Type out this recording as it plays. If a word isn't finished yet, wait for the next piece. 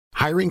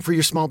Hiring for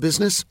your small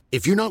business?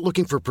 If you're not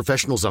looking for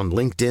professionals on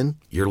LinkedIn,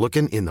 you're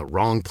looking in the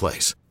wrong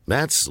place.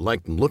 That's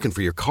like looking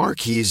for your car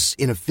keys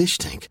in a fish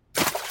tank.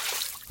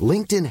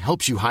 LinkedIn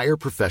helps you hire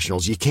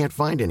professionals you can't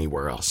find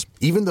anywhere else,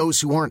 even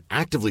those who aren't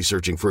actively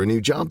searching for a new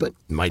job but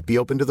might be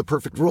open to the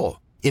perfect role.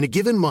 In a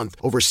given month,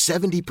 over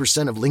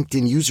 70% of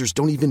LinkedIn users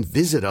don't even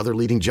visit other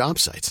leading job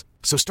sites.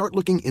 So start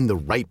looking in the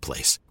right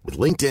place. With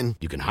LinkedIn,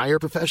 you can hire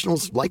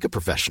professionals like a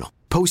professional.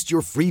 Post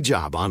your free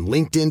job on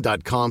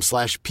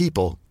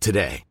linkedin.com/people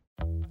today.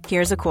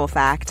 Here's a cool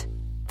fact.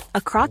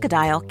 A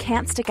crocodile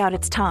can't stick out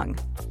its tongue.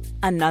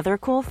 Another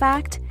cool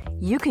fact,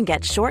 you can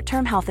get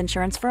short-term health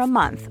insurance for a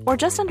month or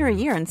just under a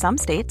year in some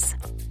states.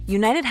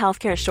 United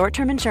Healthcare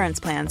short-term insurance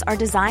plans are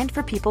designed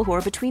for people who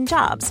are between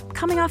jobs,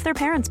 coming off their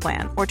parents'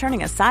 plan, or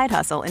turning a side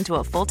hustle into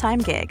a full-time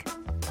gig.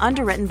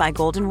 Underwritten by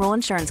Golden Rule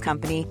Insurance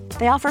Company,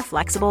 they offer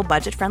flexible,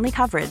 budget-friendly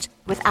coverage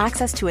with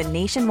access to a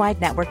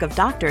nationwide network of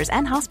doctors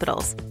and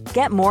hospitals.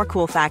 Get more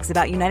cool facts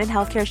about United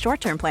Healthcare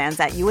short-term plans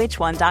at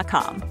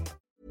uh1.com.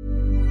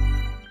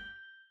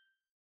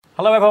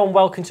 Hello everyone,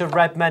 welcome to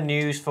Red Men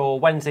News for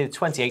Wednesday the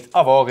 28th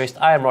of August.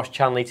 I am Ross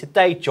Chanley,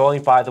 today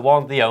joined by the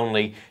one, the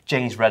only,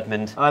 James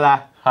Redmond.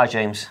 Hola. Hi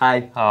James.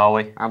 Hi. How are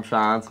we? I'm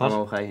fine. Good. I'm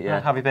okay, yeah.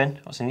 How have you been?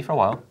 I've seen you for a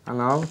while. I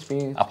know, it's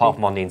been... Apart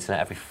from on the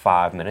internet every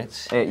 5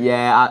 minutes.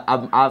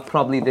 I've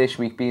probably this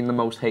week been the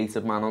most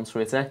hated man on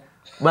Twitter.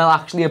 Well,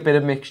 actually a bit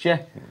of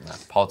mixture.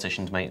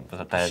 Politicians, mate, they're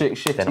not great.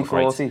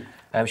 60-40.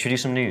 Should we do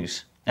some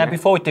news?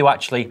 Before we do,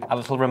 actually, a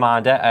little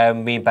reminder,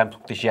 me and Ben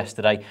plugged this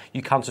yesterday.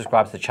 You can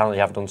subscribe to the channel if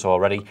you haven't done so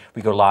already.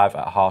 We go live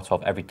at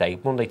 12:30 every day,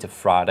 Monday to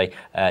Friday,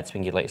 to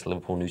bring you the latest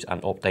Liverpool news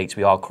and updates.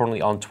 We are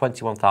currently on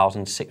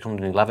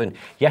 21,611.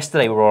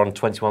 Yesterday we were on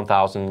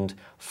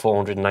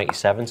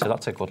 21,497, so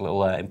that's a good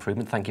little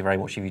improvement. Thank you very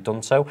much if you've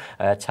done so.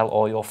 Tell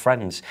all your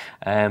friends.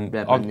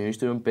 News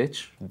doing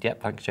bitch.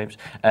 Yep, thanks, James.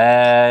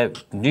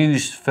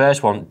 News,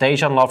 first one,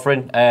 Dejan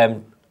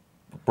Lovren.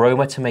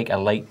 Roma to make a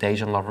late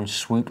Dejan Lovren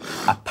swoop,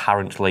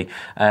 apparently.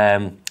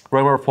 Roma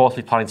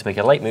reportedly planning to make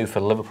a late move for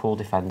Liverpool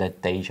defender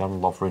Dejan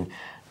Lovren.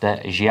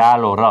 The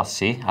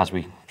Giallorossi, as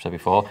we said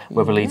before,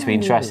 were believed to be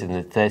interested in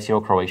the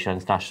 30-year-old Croatian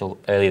international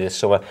earlier this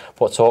summer,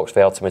 but talks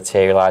failed to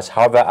materialise.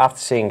 However, after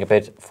seeing a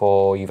bid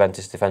for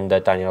Juventus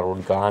defender Daniel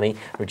Rugani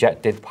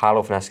rejected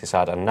Paolo Finesca's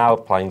side, and now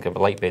applying a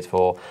late bid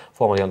for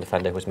former Lyon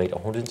defender who has made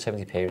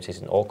 170 appearances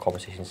in all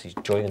competitions since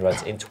joining the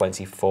Reds in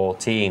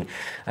 2014.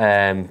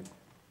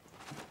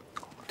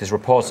 There's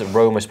reports that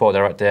Roma sport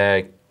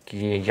director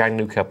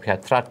Gianluca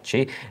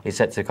Pietracci is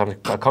set to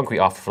a concrete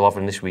offer for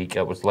Lovren this week.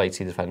 It was late to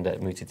see the defender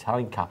move to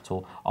Italian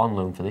capital on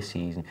loan for this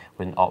season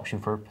with an option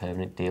for a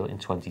permanent deal in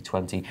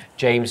 2020.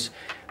 James,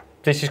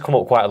 this has come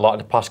up quite a lot in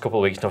the past couple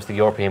of weeks. And obviously, the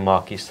European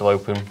market is still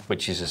open,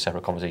 which is a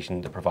separate conversation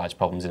that provides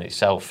problems in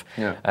itself.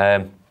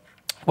 Yeah.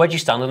 Where do you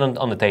stand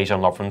on the Dejan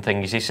Lovren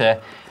thing? Is this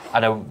I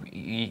know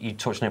you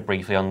touched on it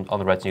briefly on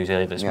the Reds News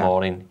earlier this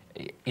morning.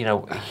 You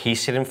know, he's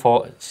seen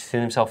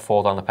himself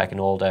fall down the pecking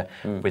order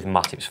with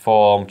Matip's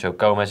form. Joe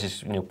Gomez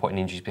is putting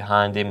injuries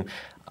behind him,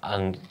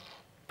 and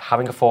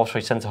having a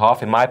fourth-choice centre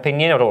half. In my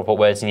opinion, I don't want to put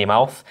words in your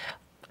mouth.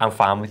 I'm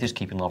fine with just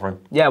keeping Lovren.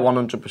 Yeah,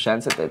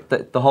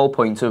 100%. The whole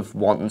point of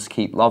wanting to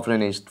keep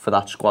Lovren is for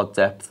that squad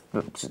depth.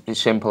 It's as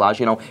simple as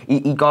he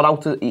got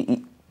out.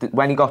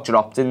 When he got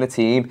dropped in the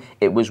team,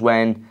 it was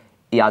when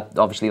he had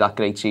obviously that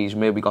great season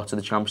where we got to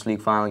the Champions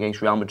League final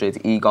against Real Madrid.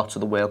 He got to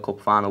the World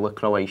Cup final with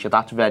Croatia.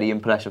 That's a very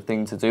impressive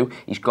thing to do.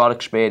 He's got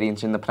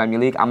experience in the Premier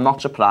League. I'm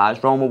not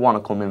surprised Roma want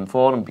to come in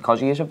for him because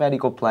he is a very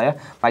good player.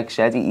 Like I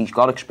said, he's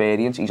got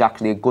experience. He's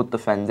actually a good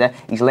defender.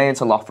 He's learned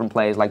a lot from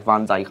players like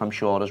Van Dijk, I'm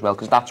sure, as well,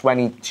 because that's when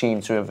he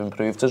seemed to have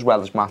improved as well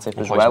as Matip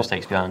as well.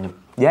 Mistakes behind him.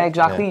 Yeah,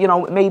 exactly.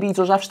 Yeah. Maybe he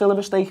does have still a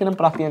mistake in him,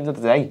 but at the end of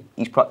the day,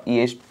 he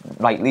is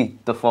rightly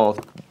the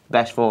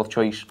best fourth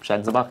choice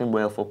centre-back in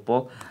world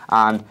football,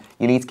 and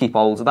you need to keep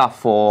hold of that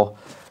for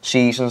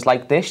seasons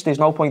like this. There's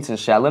no point in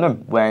selling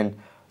him when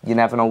you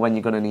never know when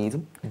you're going to need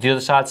him. The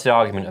other side to the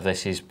argument of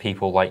this is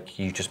people like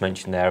you just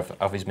mentioned there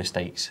of his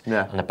mistakes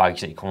and the baggage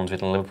that he comes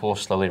with, and Liverpool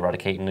slowly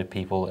eradicating the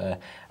people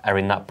are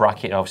in that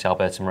bracket. Obviously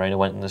Alberto Moreno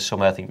went in the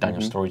summer. I think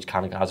Daniel Sturridge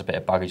kind of has a bit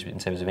of baggage in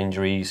terms of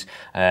injuries.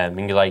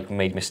 Mignolet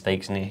made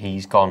mistakes and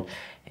he's gone.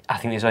 I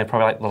think there's only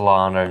probably like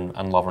Lallana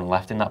and Lovren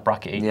left in that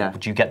bracket. Yeah.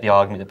 Would you get the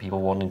argument that people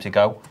want him to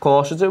go? Of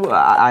course I do.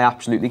 I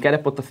absolutely get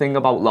it. But the thing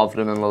about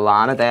Lovren and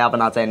Lallana, they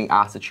haven't had any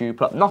attitude.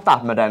 Not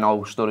that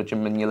Moreno, Sturridge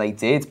and Mignolet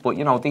did, but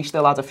they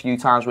still had a few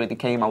times where they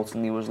came out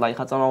and he was like,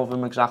 I don't know if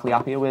I'm exactly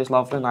happy with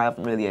Lovren. I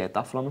haven't really heard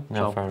that from him.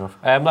 No, fair enough.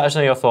 Let us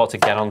know your thoughts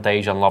again on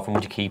Dejan Lovren.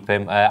 Would you keep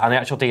him? And the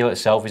actual deal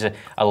itself is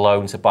a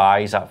loan to buy.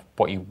 Is that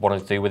what you want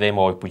to do with him,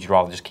 or would you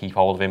rather just keep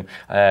hold of him?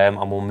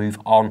 And we'll move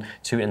on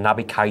to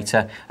Naby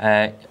Keita.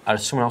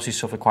 Someone else who's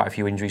suffered quite a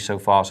few injuries so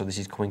far, so this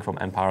is coming from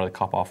Empire of the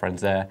Cop, our friends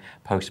there,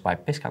 posted by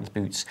Biscant's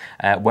Boots.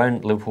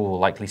 When Liverpool will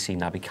likely see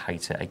Naby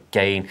Keita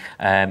again,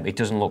 it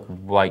doesn't look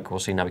like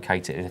we'll see Naby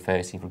Keita in the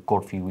first team for a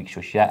good few weeks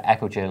just yet.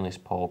 Echo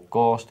journalist Paul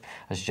Gorst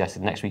has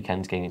suggested next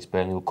weekend's game against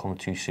Burnley will come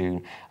too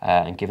soon,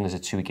 and given there's a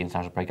 2-week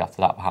international break after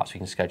that, perhaps we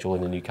can schedule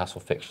in the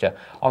Newcastle fixture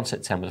on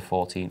September the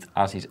 14th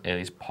as his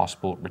earliest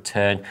possible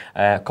return.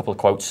 A couple of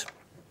quotes.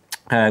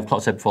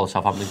 Klopp said before the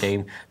Southampton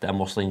game that a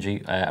muscle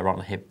injury around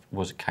the hip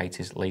was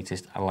Keita's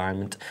latest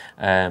alignment.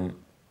 It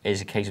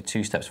is a case of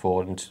 2 steps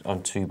forward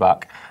and 2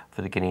 back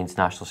for the Guinea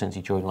international since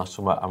he joined last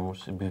summer,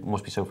 and it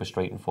must be so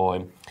frustrating for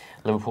him.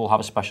 Liverpool have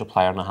a special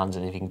player on their hands,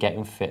 and if he can get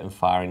him fit and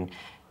firing,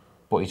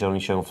 but he's only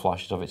shown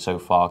flashes of it so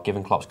far.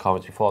 Given Klopp's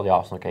comments before the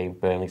Arsenal game,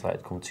 Burnley's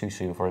likely to come too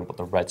soon for him, but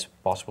the Reds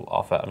possibly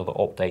offer another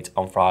update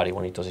on Friday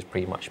when he does his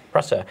pre-match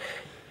presser.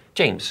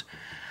 James,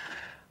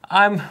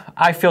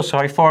 I feel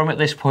sorry for him at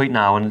this point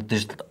now, and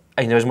there's,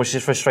 as much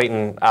as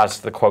frustrating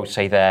as the quotes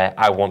say there,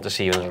 I want to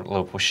see him in a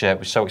Liverpool shirt.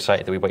 We're so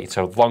excited that we waited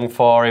so long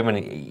for him,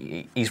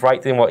 and he's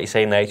right in what he's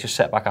saying there. It's just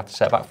setback after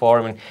setback for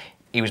him, and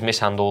he was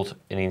mishandled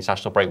in the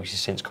international break, which has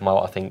since come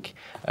out. I think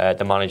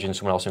the manager and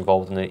someone else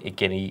involved in the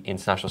Guinea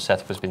international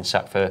setup has been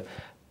sacked for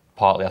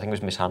partly, I think it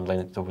was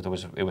mishandling.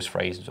 It was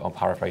phrased, on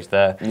paraphrase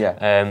there.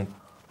 Yeah.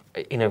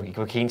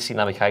 We're keen to see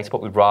Naby Keita,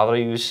 but we'd rather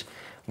he was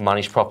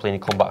managed properly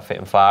and come back fit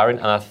and firing.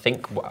 And I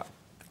think,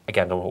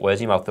 again, don't put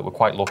words in your mouth, that we're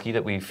quite lucky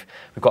that we've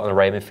got an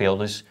array of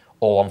midfielders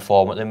all on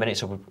form at the minute.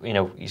 So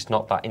he's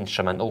not that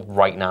instrumental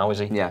right now, is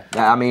he? Yeah.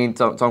 I mean,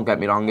 don't get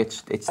me wrong.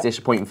 It's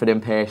disappointing for him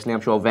personally.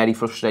 I'm sure very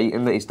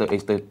frustrating. That is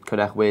the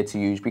correct word to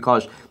use,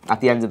 because at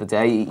the end of the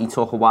day, he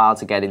took a while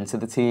to get into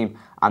the team,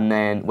 and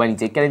then when he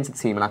did get into the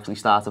team and actually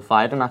started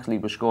firing, and actually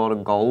was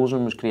scoring goals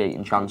and was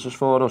creating chances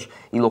for us,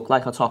 he looked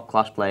like a top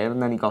class player,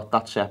 and then he got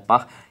that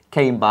setback.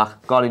 Came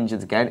back, got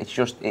injured again. It's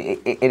just,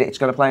 it's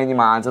going to play in your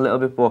mind a little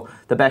bit, but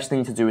the best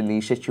thing to do in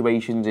these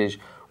situations is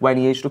when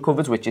he is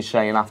recovered, which is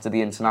saying after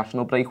the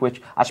international break,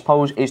 which I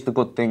suppose is the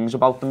good things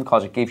about them,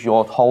 because it gives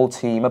your whole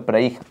team a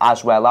break,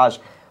 as well as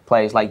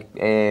players like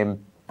Naby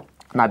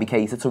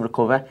Keita to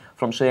recover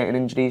from certain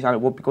injuries, and it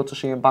would be good to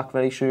see him back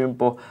very soon.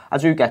 But I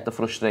do get the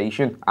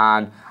frustration,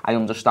 and I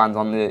understand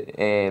on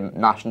the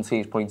national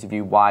team's point of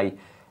view why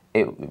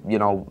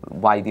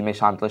they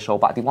mishandle it so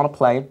bad. They want to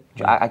play him.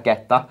 I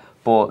get that.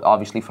 But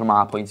obviously, from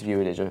our point of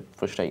view, it is a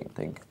frustrating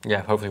thing.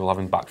 Yeah, hopefully we'll have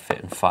him back fit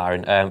and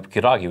firing. We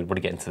could argue we'd want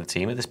to get into the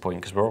team at this point,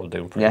 because we're all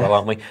doing pretty well,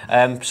 aren't we?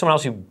 Someone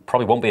else who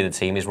probably won't be in the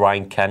team is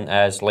Ryan Kent.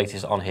 As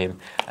latest on him,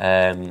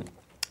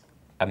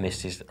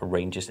 amidst his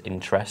Rangers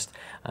interest.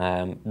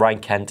 Ryan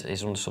Kent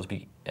is understood to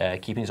be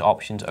keeping his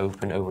options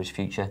open over his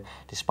future,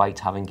 despite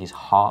having his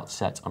heart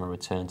set on a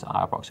return to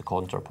Ibrox,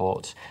 according to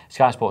reports.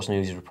 Sky Sports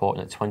News is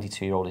reporting that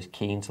 22-year-old is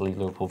keen to leave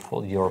Liverpool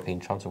before the European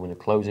transfer window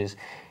closes.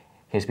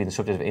 He's been the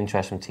subject of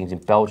interest from teams in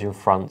Belgium,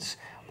 France,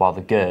 while the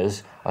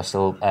Gers are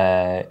still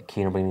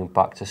keen on bringing him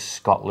back to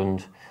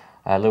Scotland.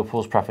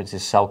 Liverpool's preference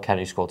is sell Kent,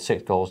 who scored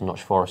 6 goals and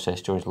notched 4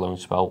 assists during his loan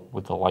spell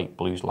with the Light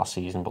Blues last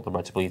season, but the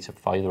Reds believe to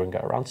value and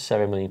get around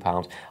 £7 million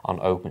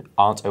aren't open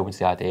to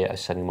the idea of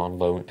sending him on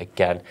loan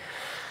again.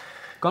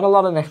 Got a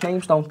lot of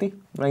nicknames, don't they?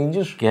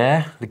 Rangers.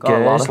 Yeah, the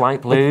Gers,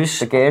 Light Blues.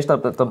 The Gers, the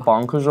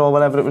bonkers or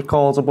whatever it was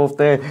called above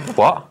there.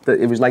 What?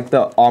 It was like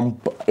the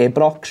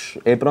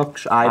Ibrox.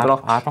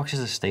 Ibrox is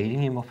the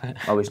stadium up here.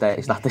 Oh, is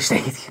that the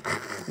stadium?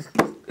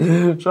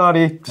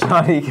 Sorry.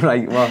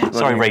 Right, what?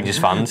 Sorry, Rangers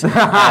fans. Again,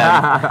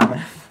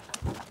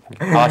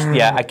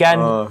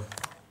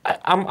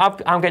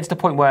 I'm getting to the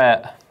point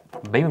where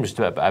maybe I'm just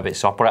a bit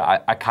soft, but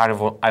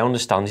I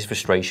understand his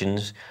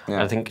frustrations. Yeah.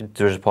 And I think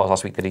there was reports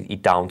last week that he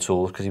down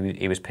tools because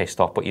he was pissed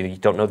off, but you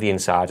don't know the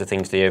insides of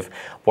things, do you?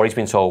 What he's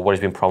been told, what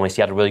he's been promised.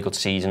 He had a really good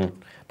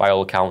season by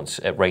all accounts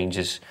at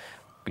Rangers.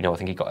 I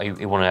think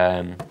he won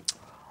a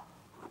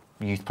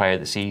youth player of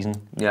the season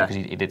because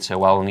he did so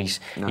well, and he's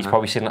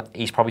probably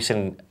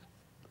seen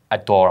a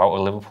door out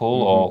of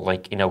Liverpool or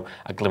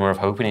a glimmer of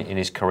hope in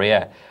his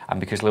career,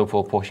 and because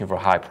Liverpool are pushing for a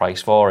high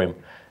price for him,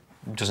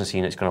 doesn't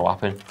seem it's going to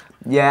happen.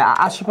 Yeah,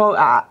 I suppose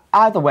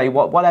either way,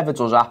 whatever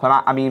does happen,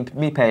 I mean,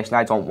 me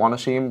personally, I don't want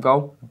to see him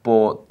go,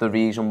 but the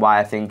reason why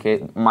I think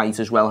it might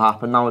as well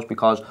happen now is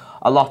because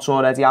a lot's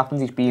already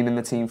happened. He's been in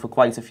the team for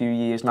quite a few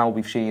years now.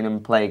 We've seen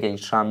him play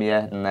against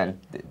Tranmere, and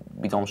then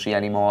we don't see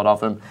any more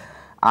of him.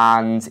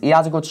 And he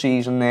had a good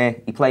season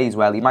there. He plays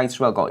well. He might as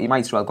well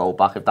go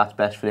back if that's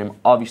best for him.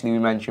 Obviously, we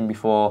mentioned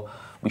before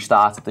we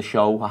started the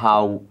show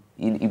how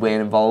he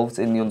weren't involved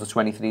in the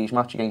under-23s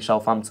match against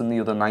Southampton the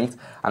other night,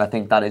 and I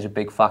think that is a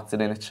big factor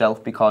in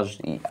itself, because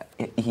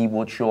he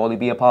would surely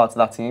be a part of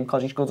that team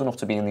because he's good enough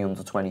to be in the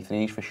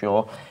under-23s for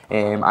sure.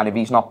 And if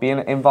he's not being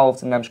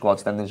involved in them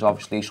squads, then there's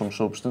obviously some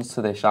substance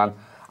to this, and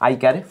I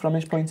get it from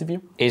his point of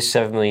view. Is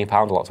 £7 million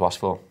a lot to ask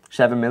for?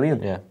 7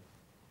 million? Yeah.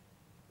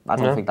 I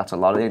don't think that's a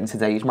lot in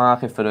today's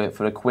market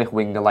for a quick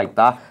winger like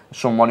that.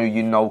 Someone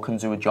who can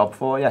do a job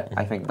for you.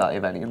 I think that,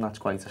 if anything, that's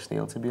quite a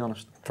steal, to be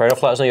honest. Fair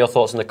enough. Let us know your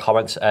thoughts in the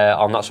comments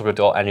on that subject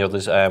or any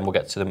others. We'll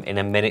get to them in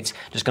a minute.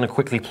 Just going to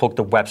quickly plug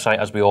the website,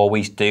 as we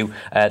always do.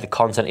 The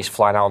content is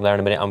flying out on there in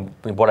a minute.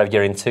 And whatever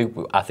you're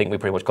into, I think we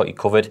pretty much got you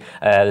covered.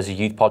 There's a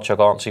youth pod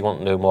on, so you want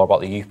to know more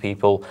about the youth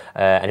people.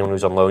 Anyone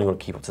who's on loan, you want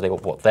to keep up to date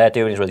with what they're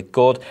doing is really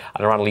good.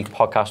 And around the League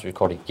podcast we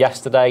recorded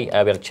yesterday, we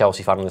had a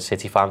Chelsea fan and a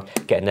City fan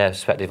getting their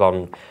perspective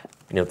on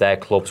their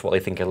clubs, what they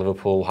think of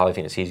Liverpool, how they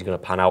think the season's going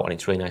to pan out, and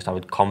it's really nice to have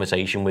a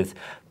conversation with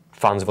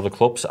fans of other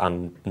clubs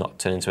and not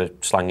turn into a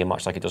slanging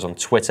match like it does on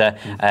Twitter.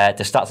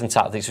 The stats and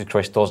tactics with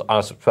Chris does.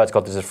 I swear to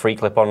God, there's a free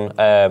clip on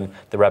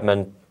the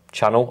Redmen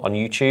channel on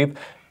YouTube.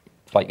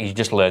 Like, you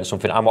just learn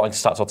something. I'm not into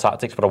stats or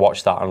tactics, but I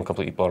watched that and I'm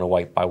completely blown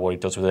away by what he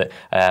does with it.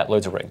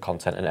 Loads of written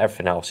content and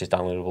everything else is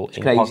downloadable. It's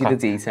crazy the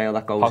detail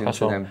that goes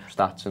into them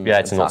stats and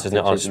it's nuts, isn't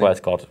it? I swear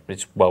to God,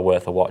 it's well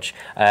worth a watch.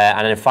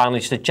 And then finally,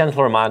 just a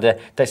gentle reminder,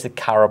 there's the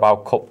Carabao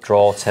Cup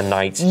draw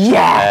tonight.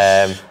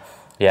 Yes!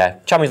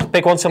 Champions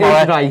big one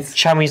tomorrow. Is right.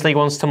 Champions League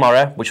one's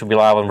tomorrow, which will be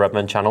live on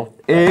Redmen channel.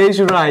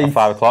 Is right. At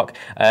 5 o'clock.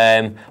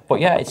 But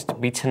yeah, it's to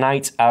be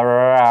tonight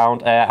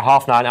around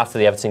 9:30 after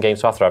the Everton game.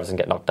 So after Everton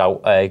get knocked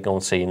out, go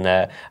and see in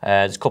there.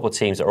 There's a couple of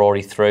teams that are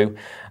already through.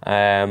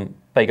 There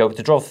you go.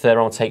 The draw for the third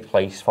round will take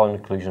place following the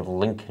conclusion of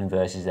Lincoln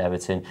versus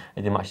Everton.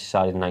 The match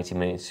decided in 90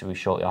 minutes, so we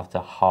shortly after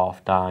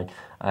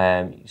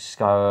 9:30.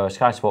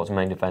 Sky Sports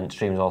main event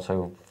streams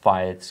also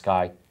via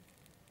Sky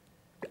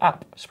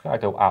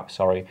Go app,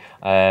 sorry,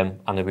 and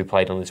they'll be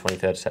played on the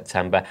 23rd of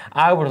September.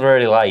 I would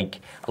really like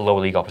a lower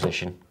league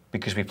opposition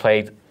because we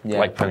played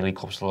like Premier League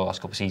Cups for the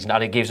last couple of seasons,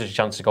 and it gives us a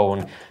chance to go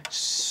and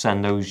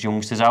send those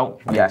youngsters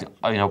out. Yeah.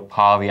 You know,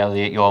 Harvey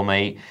Elliott, your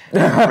mate,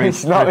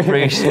 Bruce there, all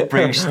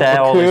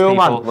these people.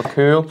 Man. We're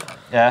cool.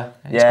 Yeah,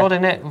 it's good,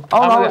 isn't it?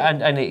 No.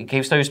 And it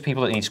gives those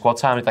people that need squad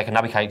time, like a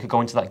Naby Keita could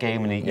go into that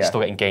game and he's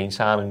still getting game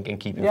time and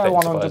keeping fit. Yeah,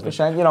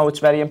 100%. You know, it's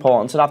very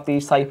important to have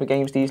these type of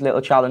games, these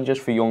little challenges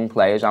for young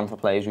players and for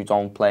players who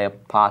don't play a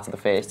part of the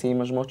first team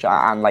as much.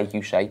 And like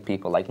you say,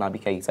 people like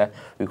Naby Keita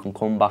who can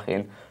come back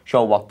in,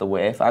 show what they're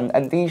worth.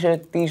 And these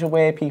are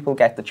where people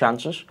get the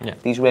chances. Yeah.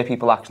 These are where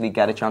people actually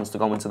get a chance to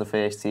go into the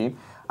first team.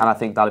 And I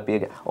think that'd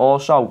be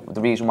also the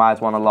reason why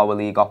I'd want a lower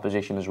league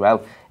opposition as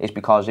well is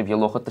because if you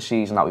look at the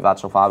season that we've had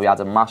so far, we had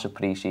a massive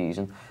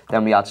pre-season,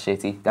 then we had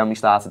City, then we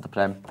started the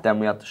Prem, then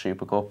we had the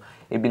Super Cup.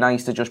 It'd be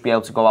nice to just be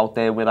able to go out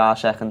there with our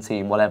second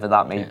team, whatever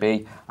that may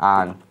be,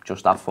 and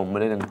just have fun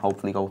with it and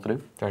hopefully go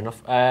through. Fair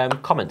enough.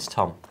 Comments,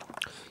 Tom?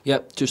 Yeah,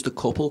 just a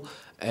couple.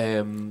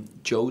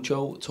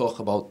 Jojo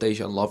talking about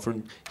Dejan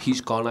Lovren. He's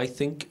gone, I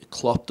think.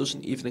 Klopp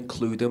doesn't even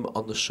include him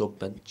on the sub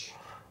bench.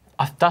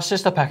 That's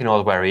just the pecking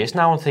order where he is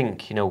now. I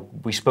think, you know,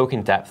 we spoke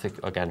in depth,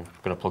 again, I'm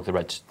going to plug the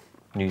Reds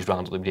news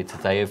roundup that we did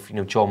today, of, you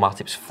know, Joel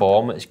Matip's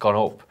form has gone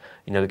up,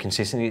 you know, the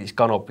consistency has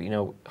gone up, you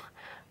know,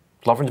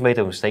 Lovren's made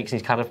those mistakes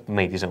and he's kind of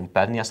made his own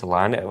bed and he has to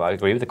line it. I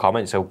agree with the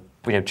comment. So,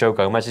 you know, Joe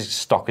Gomez's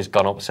stock has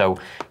gone up, so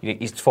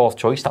he's fourth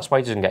choice. That's why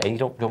he doesn't get in. You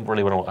don't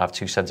really want to have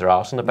two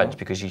centre-halves on the bench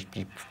because you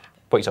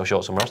put yourself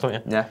short somewhere else, don't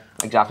you? Yeah,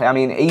 exactly. I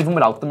mean, even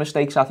without the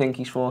mistakes, I think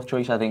he's fourth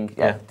choice. I think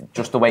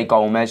just the way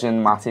Gomez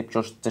and Matip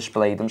just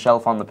displayed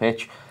themselves on the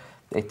pitch,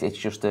 it's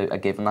just a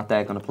given that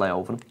they're going to play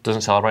over them.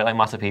 Doesn't celebrate like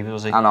Matip either,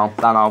 does he? I know.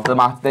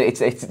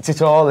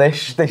 It's all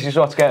this. This is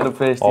what's getting the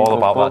first team. All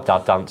about that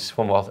dad dance.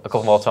 One more, a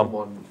couple more,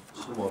 Tom.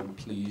 Someone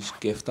please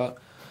gift that.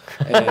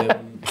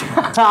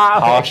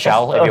 I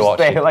shall if you watch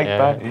it. Like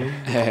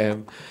that.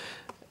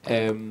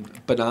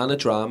 Banana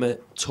Drama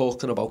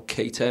talking about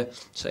Keita,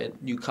 saying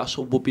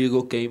Newcastle would be a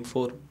good game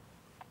for him.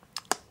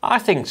 I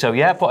think so,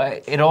 yeah,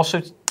 but it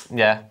also,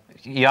 yeah,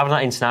 you have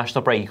that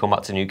international break, you come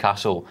back to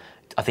Newcastle,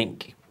 I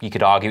think you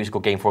could argue it's a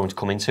good game for him to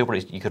come into,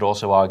 but you could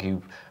also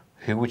argue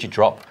who would you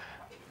drop,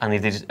 and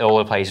if all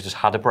the players just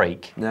had a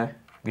break,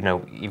 you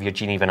know, if you're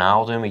Gini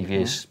Wijnaldum, if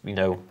you're, you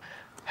know,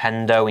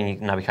 Hendo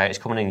and Naby Keita's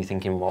coming in, you're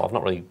thinking, well, I've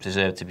not really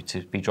deserved to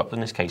be dropped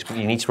in this case, but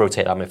you need to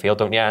rotate that midfield,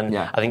 don't you? And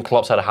I think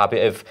Klopp's had a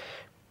habit of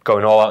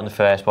going all out in the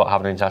first part,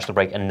 having an international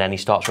break, and then he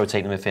starts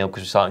rotating the midfield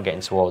because we're starting getting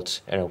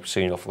towards, you know,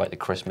 soon enough like the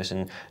Christmas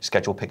and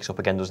schedule picks up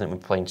again, doesn't it? We're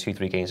playing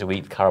 2-3 games a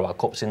week. Carabao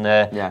Cup's in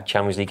there.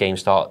 Champions League games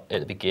start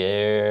at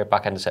the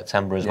back end of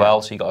September as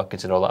well, so you got to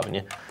consider all that, haven't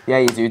you? Yeah,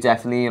 you do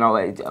definitely. You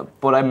know,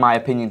 but in my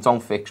opinion,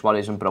 don't fix what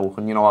isn't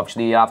broken. You know,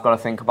 obviously I've got to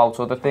think about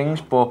other things,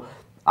 but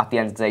at the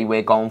end of the day,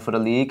 we're going for the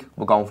league.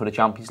 We're going for the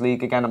Champions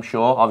League again, I'm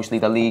sure. Obviously,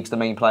 the league's the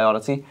main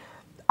priority.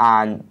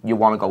 And you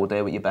want to go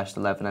there with your best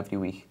 11 every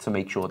week to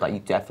make sure that you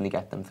definitely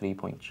get them 3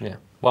 points. Yeah.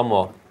 One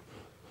more.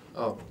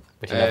 Oh.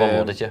 But you have one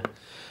more, did you?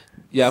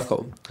 Yeah, I've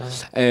got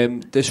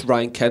one. This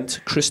Ryan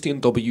Kent, Christian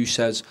W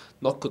says,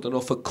 not good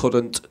enough at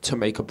current to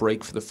make a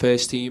break for the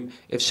first team.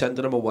 If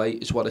sending him away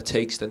is what it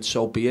takes, then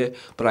so be it.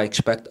 But I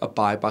expect a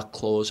buyback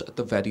clause at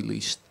the very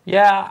least.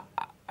 Yeah,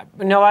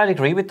 no, I'd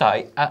agree with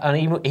that.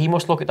 And he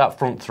must look at that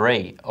front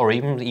three, or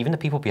even the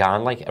people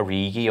behind, like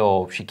Origi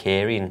or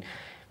Shaqiri, and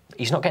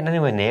he's not getting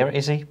anywhere near it,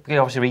 is he?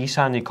 Obviously, he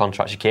signed a new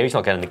contract. Shaqiri's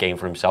not getting in the game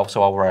for himself,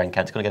 so how Ryan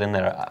Kent's going to get in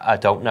there, I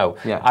don't know.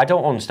 Yeah. I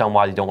don't understand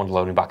why they don't want to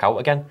loan him back out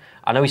again.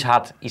 I know he's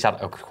had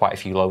quite a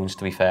few loans,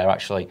 to be fair,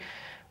 actually.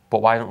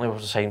 But why don't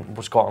they say,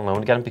 let's go out on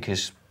loan again?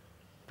 Because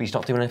he's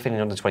not doing anything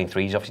in under 23s.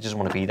 He obviously doesn't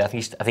want to be there. I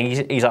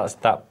think he's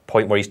at that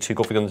point where he's too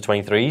good for the under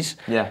 23s.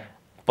 Yeah.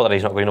 But that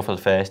he's not good enough for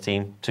the first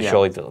team to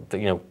surely,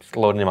 you know,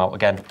 loading him out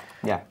again.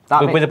 Yeah.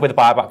 With a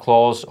buyback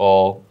clause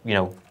or, you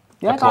know,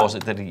 a clause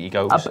that he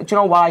goes. Do you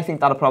know why I think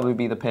that'll probably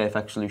be the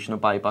perfect solution, a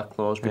buyback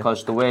clause?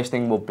 Because the worst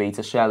thing would be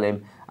to sell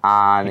him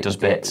And he does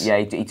bits. Yeah,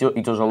 he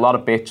does a lot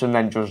of bits and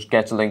then just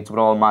gets linked with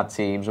all mad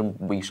teams, and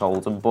we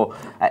sold him. But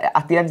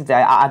at the end of the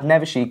day, I'd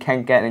never see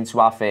Kent getting into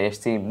our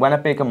first team. When I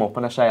big him up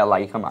and I say I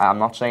like him, I'm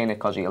not saying it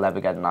because he'll ever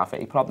get in our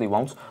first. He probably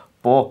won't.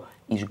 But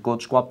he's a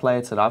good squad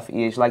player to have.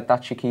 He is like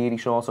that Shaqiri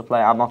sort of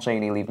player. I'm not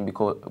saying he'll even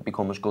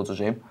become as good as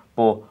him,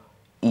 but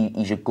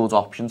he's a good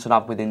option to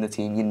have within the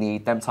team. You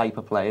need them type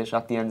of players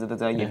at the end of the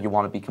day if you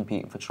want to be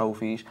competing for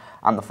trophies.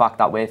 And the fact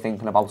that we're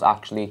thinking about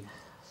actually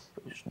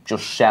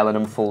just selling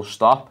him full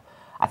stop,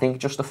 I think it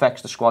just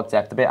affects the squad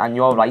depth a bit. And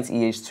you're right,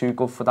 he is too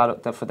good for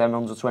them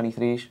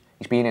under-23s.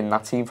 He's been in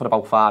that team for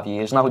about 5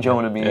 years now, do you know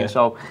what I mean? Yeah.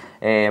 So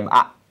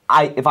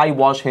if I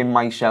was him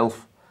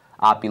myself,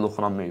 I'd be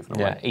looking on moving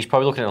away. Yeah, he's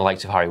probably looking at the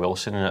likes of Harry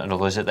Wilson and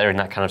others that they're in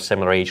that kind of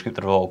similar age group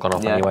that have all gone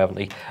off anyway, haven't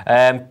they?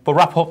 But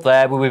wrap up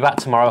there. We'll be back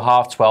tomorrow,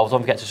 12:30.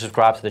 Don't forget to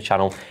subscribe to the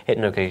channel, hit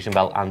the notification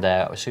bell, and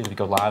as soon as we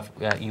go live,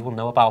 you will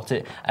know about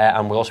it.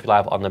 And we'll also be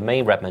live on the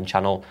main Redmen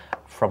channel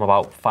from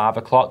about 5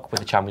 o'clock with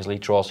the Champions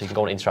League draw, so you can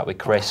go and interact with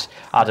Chris,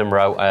 Adam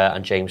Rowe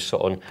and James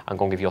Sutton, and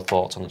go and give your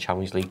thoughts on the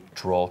Champions League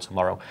draw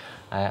tomorrow.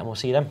 And we'll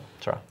see you then.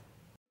 Ta-ra.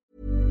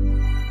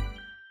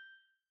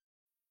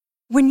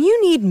 When you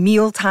need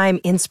mealtime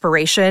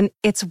inspiration,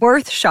 it's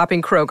worth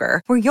shopping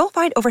Kroger, where you'll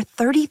find over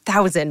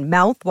 30,000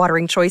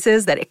 mouth-watering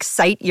choices that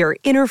excite your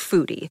inner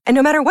foodie. And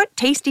no matter what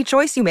tasty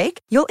choice you make,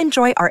 you'll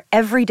enjoy our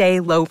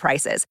everyday low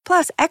prices,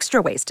 plus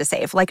extra ways to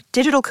save, like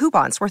digital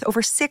coupons worth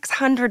over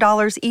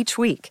 $600 each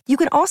week. You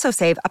can also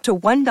save up to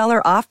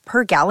 $1 off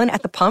per gallon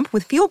at the pump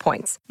with fuel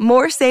points.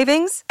 More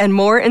savings and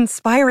more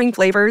inspiring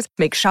flavors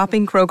make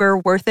shopping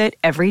Kroger worth it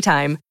every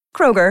time.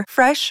 Kroger,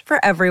 fresh for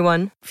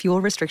everyone.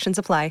 Fuel restrictions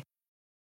apply.